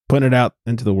 Putting it out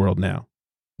into the world now.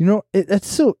 You know,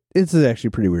 it's actually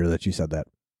pretty weird that you said that.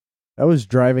 I was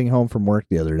driving home from work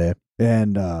the other day,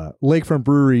 and Lakefront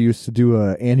Brewery used to do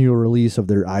an annual release of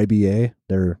their IBA,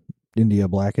 their India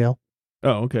Black Ale.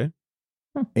 Oh, okay.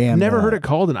 And Never heard it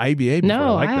called an IBA before.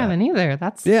 No, like I that. haven't either.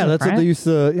 That's Yeah, that's what different. they used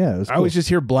to. Yeah, it was I cool. always just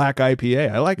hear black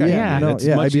IPA. I like IPA. Yeah. No, It's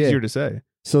yeah, much IPA. easier to say.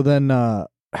 So then I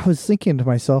was thinking to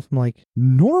myself, I'm like,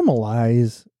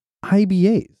 normalize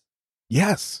IBAs.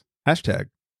 Yes. Hashtag.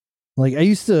 Like I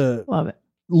used to Love it.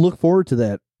 look forward to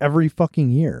that every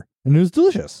fucking year, and it was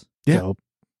delicious. Yeah. So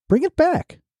bring it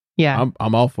back. Yeah.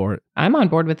 I'm all for it. I'm on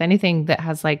board with anything that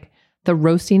has like the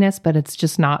roastiness, but it's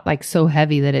just not like so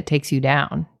heavy that it takes you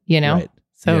down, you know? Right.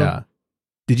 So yeah.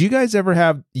 Did you guys ever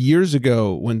have years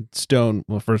ago when Stone,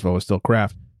 well, first of all, it was still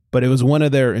craft, but it was one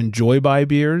of their Enjoy By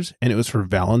beers, and it was for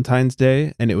Valentine's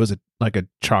Day, and it was like a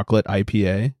chocolate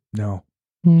IPA. No.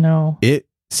 No. It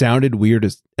sounded weird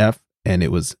as F, and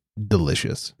it was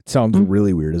delicious. It sounds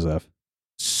really weird as F.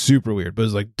 Super weird, but it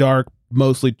was like dark,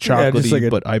 mostly chocolatey, just like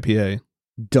but IPA.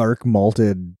 Dark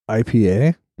malted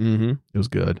IPA. Mm-hmm. It was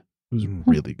good. It was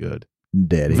really good.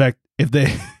 Daddy. In fact,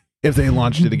 if they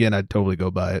launched it again, I'd totally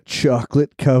go buy it.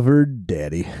 Chocolate covered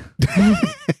daddy.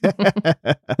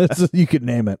 You could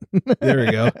name it. There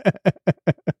we go.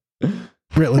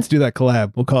 Britt, let's do that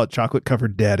collab. We'll call it Chocolate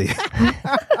Covered Daddy.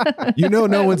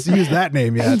 No one's used that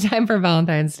name yet. Time for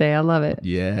Valentine's Day. I love it.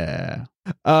 Yeah.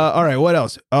 All right. What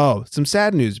else? Oh, some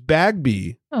sad news.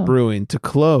 Bagby Brewing to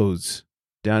close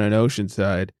down in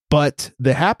Oceanside. But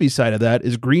the happy side of that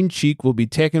is Green Cheek will be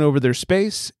taking over their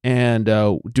space and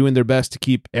doing their best to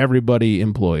keep everybody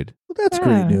employed. Well, that's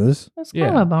great news. That's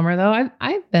kind of a bummer, though.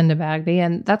 I've been to Bagby,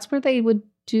 and that's where they would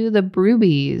do the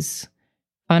Brewbies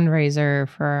fundraiser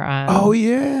for. Oh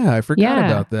yeah, I forgot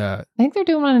about that. I think they're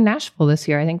doing one in Nashville this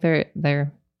year. I think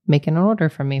they're making an order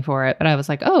from me for it, but I was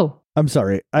like, oh. I'm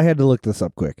sorry, I had to look this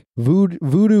up quick.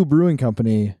 Voodoo Brewing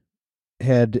Company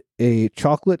had a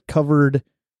chocolate covered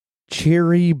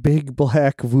cherry big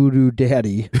black Voodoo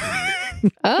Daddy.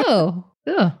 Oh,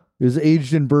 ugh. It was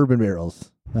aged in bourbon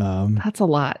barrels. That's a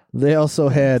lot. They also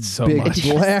had big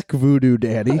black Voodoo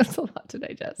Daddy. That's a lot to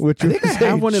digest. Which I think I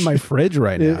have one in my fridge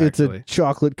right now. It's a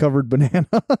chocolate covered banana.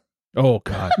 Oh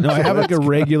God! No, I have like a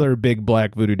regular big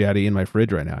black Voodoo Daddy in my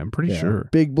fridge right now. I'm pretty sure.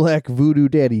 Big black Voodoo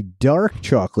Daddy dark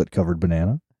chocolate covered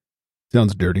banana.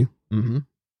 Sounds dirty. Mm-hmm.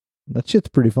 That shit's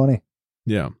pretty funny.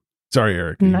 Yeah. Sorry,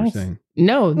 Eric. You were saying.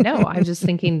 No. I was just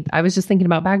thinking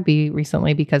about Bagby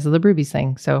recently because of the Brewbies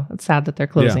thing. So it's sad that they're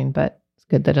closing, but it's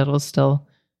good that it'll still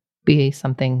be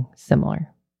something similar,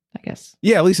 I guess.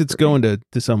 Yeah, at least it's going to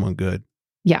someone good.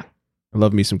 Yeah. I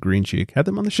love me some Green Cheek. Had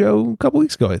them on the show a couple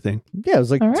weeks ago, I think. Yeah, it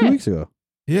was like 2 weeks ago.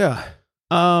 Yeah.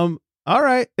 All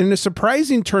right. In a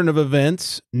surprising turn of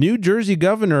events, New Jersey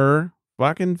Governor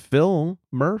fucking Phil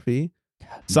Murphy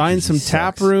signed some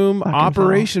taproom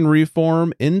operation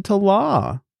reform into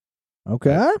law.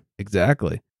 Okay.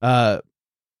 Exactly.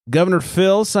 Governor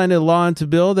Phil signed a law into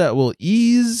bill that will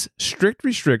ease strict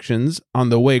restrictions on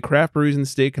the way craft breweries in the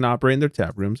state can operate in their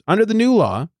tap rooms. Under the new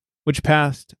law, which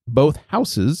passed both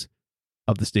houses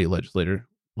of the state legislature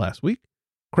last week,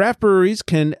 craft breweries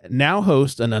can now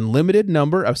host an unlimited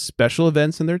number of special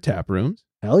events in their tap rooms.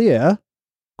 Hell yeah.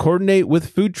 Coordinate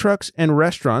with food trucks and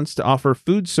restaurants to offer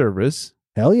food service.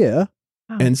 Hell yeah.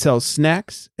 And sell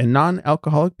snacks and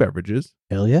non-alcoholic beverages.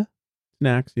 Hell yeah.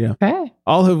 Snacks, yeah. Okay.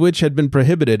 All of which had been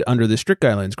prohibited under the strict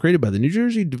guidelines created by the New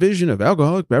Jersey Division of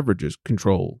Alcoholic Beverages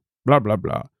Control. Blah, blah,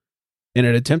 blah. In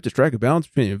an attempt to strike a balance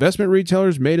between investment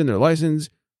retailers made in their license,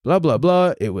 blah, blah,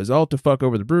 blah. It was all to fuck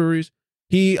over the breweries.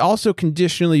 He also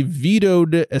conditionally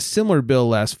vetoed a similar bill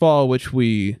last fall, which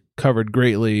we covered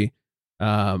greatly.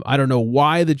 I don't know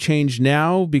why the change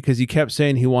now, because he kept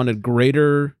saying he wanted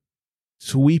greater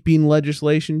sweeping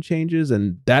legislation changes,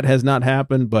 and that has not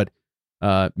happened, but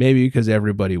maybe because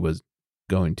everybody was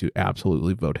going to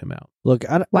absolutely vote him out. Look,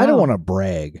 I don't want to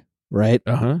brag, right?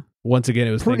 Once again,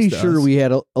 it was pretty sure we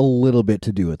had a little bit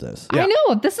to do with this. Yeah. I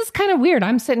know. This is kind of weird.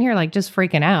 I'm sitting here like just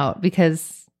freaking out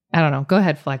because I don't know. Go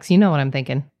ahead, Flex. You know what I'm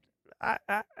thinking.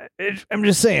 I'm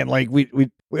just saying, like we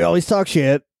always talk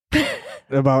shit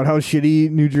about how shitty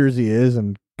New Jersey is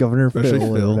and Governor Phil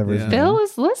or whatever. Yeah. Phil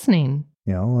is listening.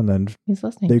 You know, and then he's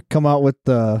listening. They come out with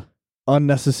the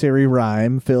unnecessary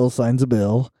rhyme. Phil signs a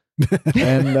bill,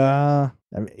 and I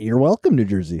mean, you're welcome, New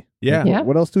Jersey. Yeah. Like,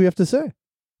 what else do we have to say?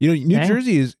 You know, New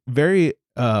Jersey is very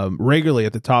regularly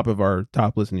at the top of our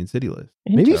top listening city list.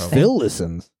 Maybe Phil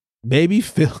listens. Maybe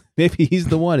he's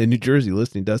the one in New Jersey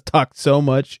listening. Does talk so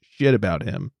much shit about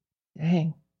him.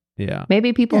 Dang. Yeah.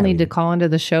 Maybe people need to call into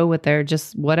the show with their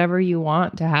just whatever you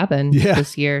want to happen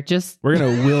this year. Just we're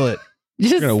gonna will it.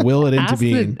 We're gonna will it into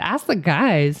being. Ask the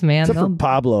guys, man. Except for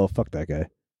Pablo. Fuck that guy.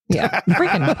 Yeah,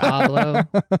 freaking Pablo.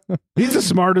 He's the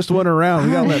smartest one around.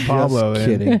 We gotta let Pablo in.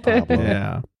 Kidding, Pablo.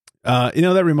 Yeah.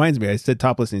 That reminds me. I said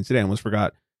top listening city. I almost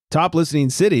forgot. Top listening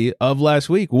city of last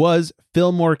week was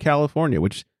Fillmore, California,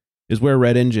 which is where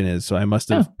Red Engine is. So I must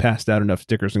have passed out enough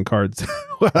stickers and cards.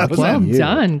 Well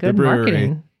done. Good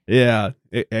marketing. Yeah,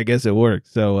 I guess it worked.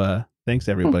 So thanks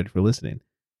everybody for listening.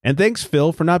 And thanks,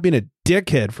 Phil, for not being a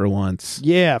dickhead for once.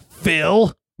 Yeah,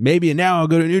 Phil. Maybe now I'll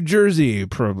go to New Jersey.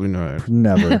 Probably not.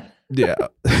 Never. Yeah.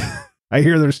 I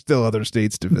hear there's still other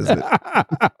states to visit.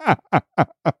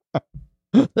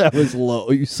 That was low,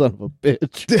 you son of a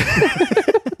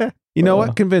bitch. You know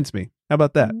what? Convince me. How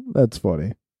about that? That's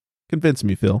funny. Convince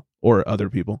me, Phil, or other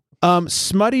people.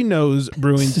 Smutty Nose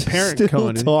Brewing's parent Still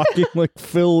company. talking like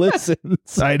Phil listens.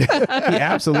 He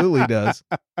absolutely does.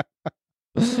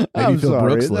 I'm Phil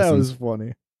sorry. Brooks That listens. was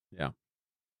funny.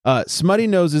 Smutty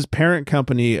Nose's parent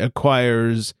company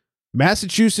acquires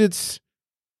Massachusetts.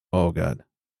 Oh God,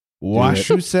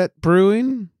 Wachusett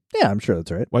Brewing. Yeah, I'm sure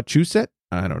that's right. Wachusett?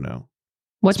 I don't know.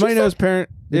 What Smutty Nose parent.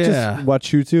 It's Yeah. just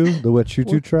Wachutu, the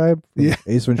Wachutu tribe. from Yeah.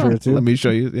 Ace Ventura 2. Let me show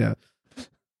you. Yeah.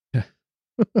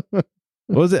 What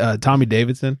was it? Tommy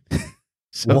Davidson.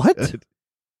 So What? good.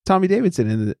 Tommy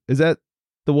Davidson. Is that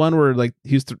the one where like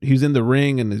he's in the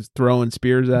ring and is throwing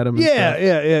spears at him? And Yeah, stuff?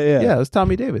 yeah. Yeah, it was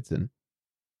Tommy Davidson,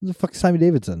 Who the fuck's Tommy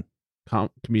Davidson?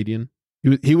 comedian.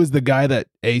 He was the guy that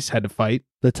Ace had to fight.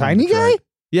 The tiny the guy? tribe.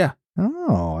 Yeah.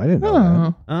 Oh, I didn't know that.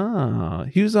 Oh. Ah,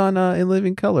 he was on In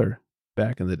Living Color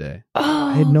back in the day.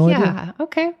 Oh, had no idea. yeah.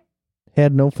 Okay.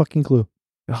 Had no fucking clue.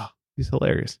 Oh, he's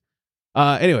hilarious.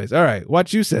 Anyways, all right.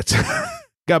 Wachusetts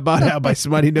got bought out by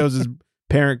Smutty Nose's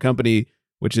parent company,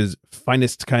 which is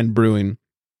Finest Kind Brewing.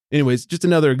 Anyways, just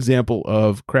another example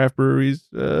of craft breweries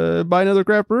buying other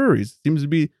craft breweries. Seems to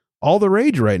be all the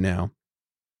rage right now.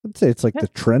 I'd say it's like the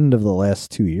trend of the last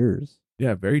 2 years.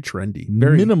 Yeah, very trendy.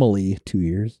 Very Minimally 2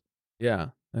 years. Yeah,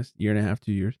 that's a year and a half,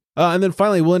 2 years. And then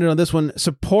finally, we'll end it on this one.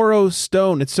 Sapporo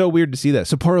Stone. It's so weird to see that.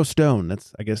 Sapporo Stone.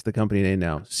 That's, I guess, the company name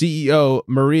now. CEO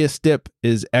Maria Stipp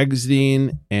is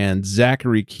exiting, and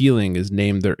Zachary Keeling is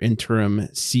named their interim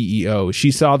CEO. She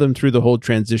saw them through the whole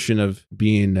transition of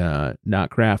being not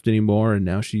craft anymore, and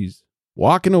now she's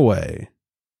walking away.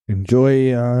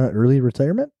 Enjoy early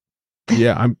retirement?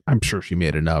 Yeah, I'm sure she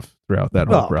made enough throughout that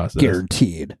whole process.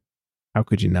 Guaranteed. How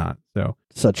could you not? So.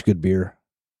 Such good beer.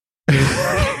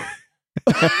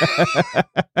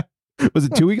 Was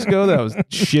it 2 weeks ago that I was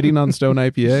shitting on Stone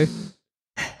IPA?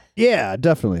 Yeah,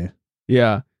 definitely.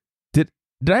 Yeah. Did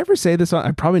I ever say this on?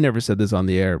 I probably never said this on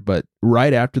the air, but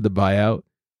right after the buyout,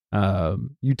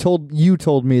 You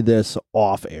told me this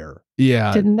off air.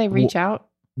 yeah, Didn't they reach out?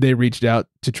 They reached out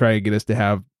to try to get us to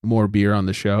have more beer on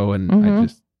the show, and I Mhm.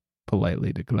 just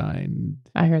politely declined.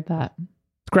 I heard that.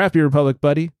 It's Craft Beer Republic,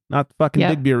 buddy, not the fucking Yep.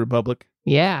 Big Beer Republic.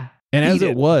 Yeah. And as Eat it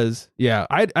it. was, yeah,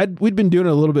 we'd been doing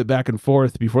it a little bit back and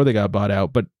forth before they got bought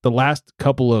out, but the last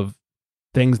couple of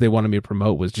things they wanted me to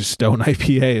promote was just Stone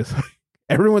IPA. It's like,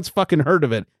 everyone's fucking heard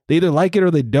of it. They either like it or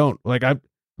they don't. Like I'm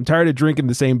tired of drinking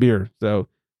the same beer, so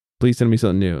please send me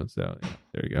something new. So yeah,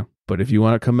 there you go. But if you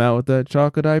want to come out with that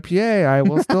chocolate IPA, I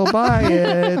will still buy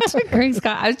it. Greg's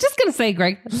got, I was just going to say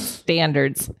Greg has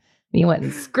standards. You went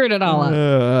and screwed it all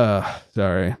up.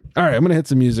 Sorry. All right, I'm gonna hit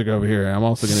some music over here. I'm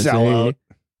also gonna Sell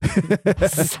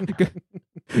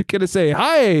gonna say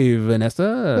hi,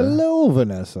 Vanessa. Hello,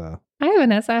 Vanessa. Hi,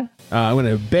 Vanessa. I'm going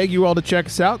to beg you all to check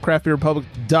us out,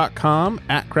 craftbeerrepublic.com,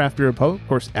 at Craft Beer Republic, of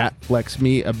course, at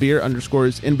FlexMe, a beer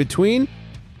underscores in between,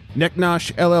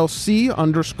 Necknosh LLC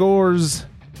underscores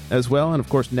as well, and of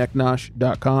course,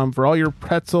 necknosh.com for all your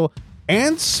pretzel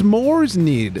and s'mores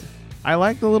need. I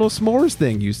like the little s'mores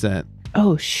thing you sent.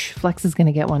 Oh, Flex is going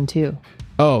to get one too.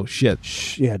 Oh,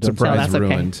 shit. Yeah, don't Surprise that's okay.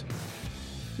 ruined.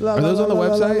 Are those on the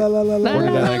website? La, Or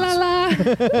did la, I la, la, la.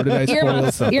 Or did I spoil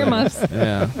Earmuffs. something? Earmuffs.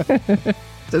 Yeah.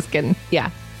 Just kidding.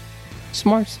 Yeah.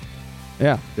 S'mores.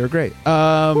 Yeah, they're great.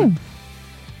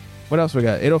 What else we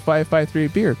got?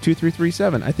 805-538 beer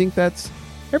 2337. I think that's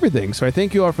everything. So I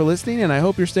thank you all for listening, and I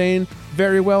hope you're staying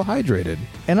very well hydrated.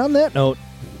 And on that note,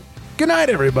 Good night,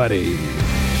 everybody.